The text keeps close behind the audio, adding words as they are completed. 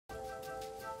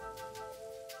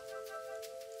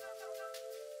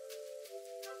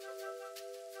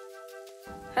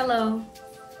Hello.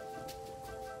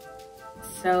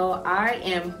 So I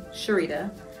am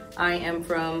Cherita. I am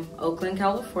from Oakland,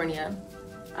 California.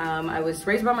 I was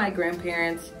raised by my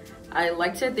grandparents. I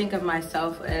like to think of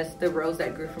myself as the rose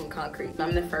that grew from concrete.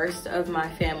 I'm the first of my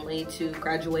family to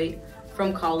graduate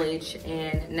from college,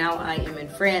 and now I am in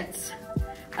France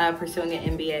pursuing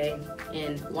an MBA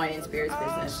in wine and spirits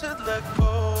business.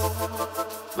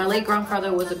 My late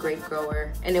grandfather was a grape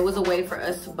grower, and it was a way for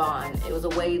us to bond. It was a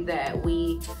way that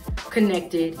we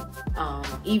connected,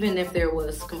 even if there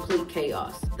was complete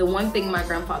chaos. The one thing my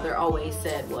grandfather always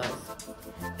said was,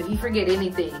 if you forget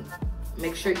anything,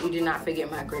 make sure you do not forget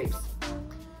my grapes.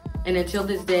 And until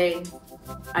this day,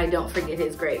 I don't forget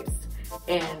his grapes.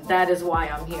 And that is why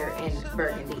I'm here in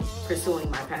Burgundy,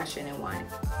 pursuing my passion in wine.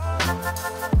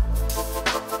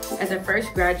 As a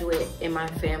first graduate in my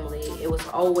family, it was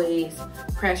always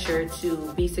pressure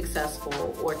to be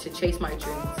successful or to chase my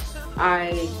dreams.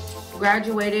 I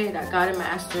graduated, I got a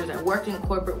master's, I worked in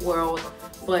corporate world,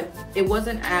 but it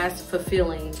wasn't as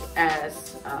fulfilling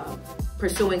as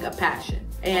pursuing a passion.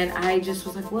 And I just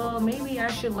was like, well, maybe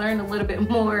I should learn a little bit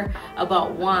more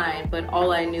about wine, but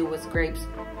all I knew was grapes.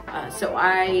 So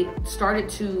I started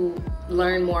to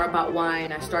learn more about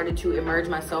wine. I started to immerse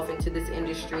myself into this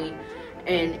industry,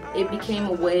 and it became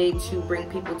a way to bring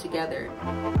people together.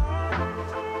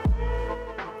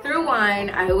 Through wine,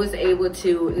 I was able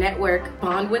to network,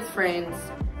 bond with friends,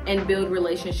 and build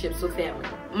relationships with family.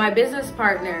 My business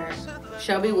partner,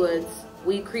 Shelby Woods,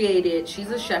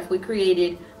 she's a chef, we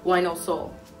created Wine au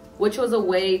Soul, which was a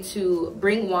way to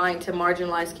bring wine to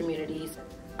marginalized communities.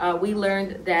 We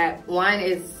learned that wine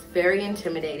is very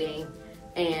intimidating,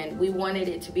 and we wanted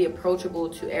it to be approachable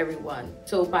to everyone.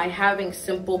 So by having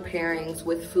simple pairings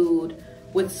with food,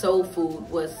 with soul food,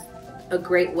 was a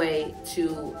great way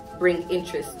to bring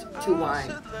interest to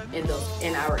wine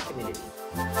in our community.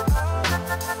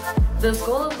 The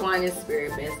School of Wine and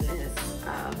Spirit Business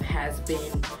has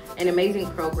been an amazing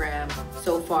program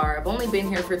so far. I've only been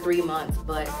here for 3 months,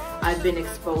 but I've been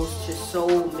exposed to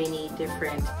so many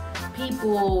different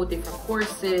people, different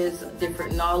courses,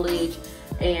 different knowledge,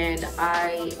 and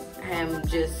I am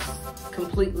just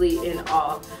completely in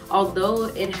awe. Although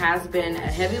it has been a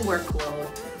heavy workload,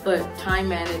 but time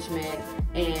management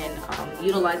and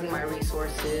utilizing my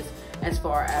resources as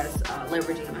far as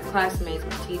leveraging my classmates,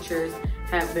 my teachers,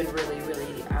 have been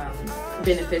really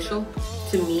beneficial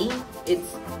to me. It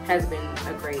has been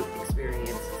a great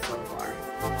experience so far.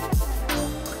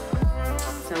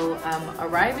 So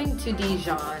arriving to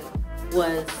Dijon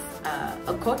was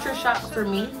a culture shock for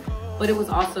me, but it was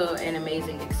also an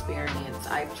amazing experience.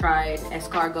 I tried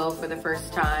escargot for the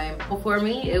first time. For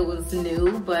me, it was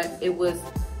new, but it was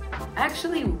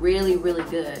actually really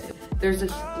good. There's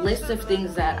a list of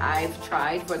things that I've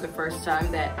tried for the first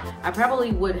time that I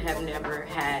probably would have never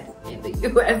had in the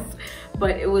US,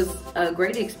 but it was a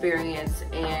great experience,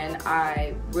 and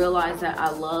I realized that I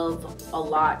love a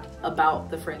lot about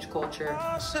the French culture.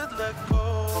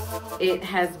 It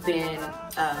has been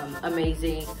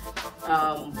amazing.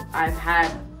 I've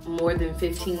had more than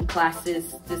 15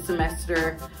 classes this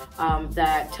semester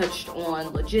that touched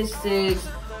on logistics,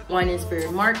 wine and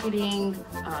spirit marketing,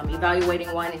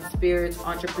 evaluating wine and spirits,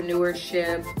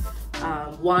 entrepreneurship,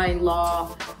 wine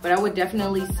law. But I would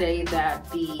definitely say that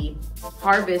the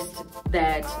harvest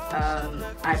that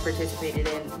I participated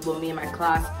in, well, me and my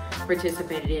class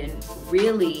participated in,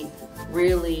 really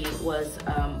was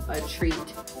a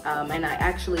treat. And I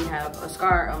actually have a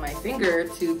scar on my finger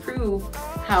to prove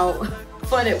how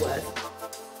fun it was.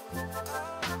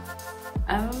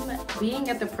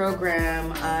 Being at the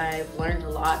program, I've learned a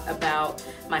lot about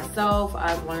myself.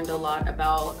 I've learned a lot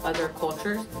about other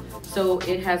cultures. So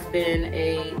it has been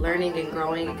a learning and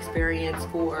growing experience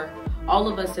for all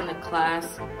of us in the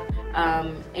class.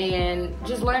 And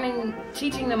just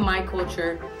teaching them my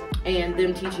culture, and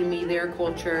them teaching me their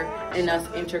culture, and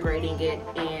us integrating it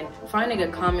and finding a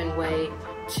common way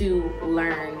to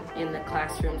learn in the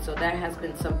classroom. So that has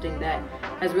been something that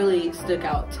has really stuck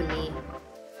out to me.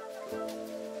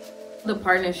 The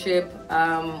partnership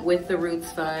with the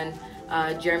Roots Fund,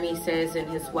 Jeremy says, and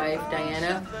his wife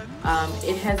Diana,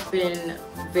 it has been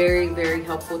very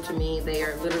helpful to me. They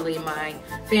are literally my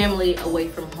family away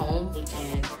from home,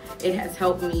 and it has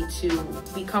helped me to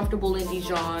be comfortable in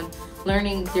Dijon,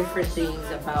 learning different things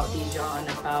about Dijon,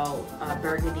 about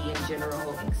Burgundy in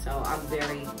general. So I'm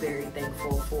very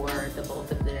thankful for the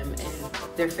both of them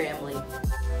and their family.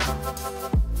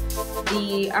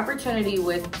 The opportunity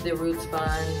with the Roots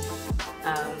Fund,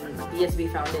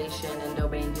 BSB Foundation, and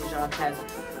Domaine Dijon has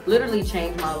literally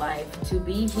changed my life. To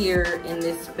be here in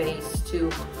this space,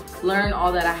 to learn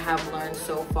all that I have learned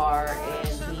so far,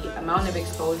 and the amount of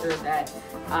exposure that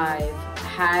I've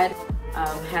had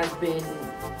has been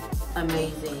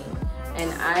amazing.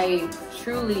 And I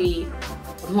truly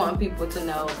want people to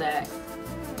know that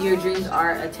your dreams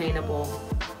are attainable,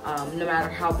 no matter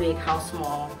how big, how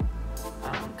small.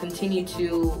 Continue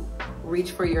to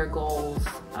reach for your goals.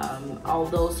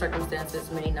 Although circumstances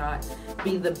may not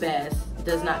be the best,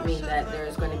 does not mean that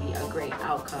there's going to be a great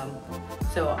outcome.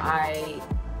 So I,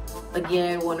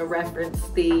 again, want to reference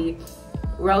the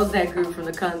rose that grew from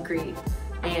the concrete,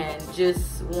 and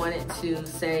just wanted to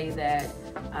say that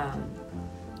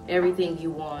everything you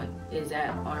want is at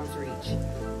arm's reach,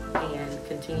 and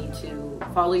continue to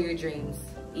follow your dreams,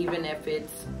 even if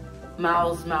it's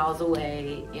miles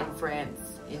away in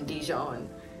France, in Dijon,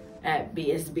 at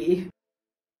BSB.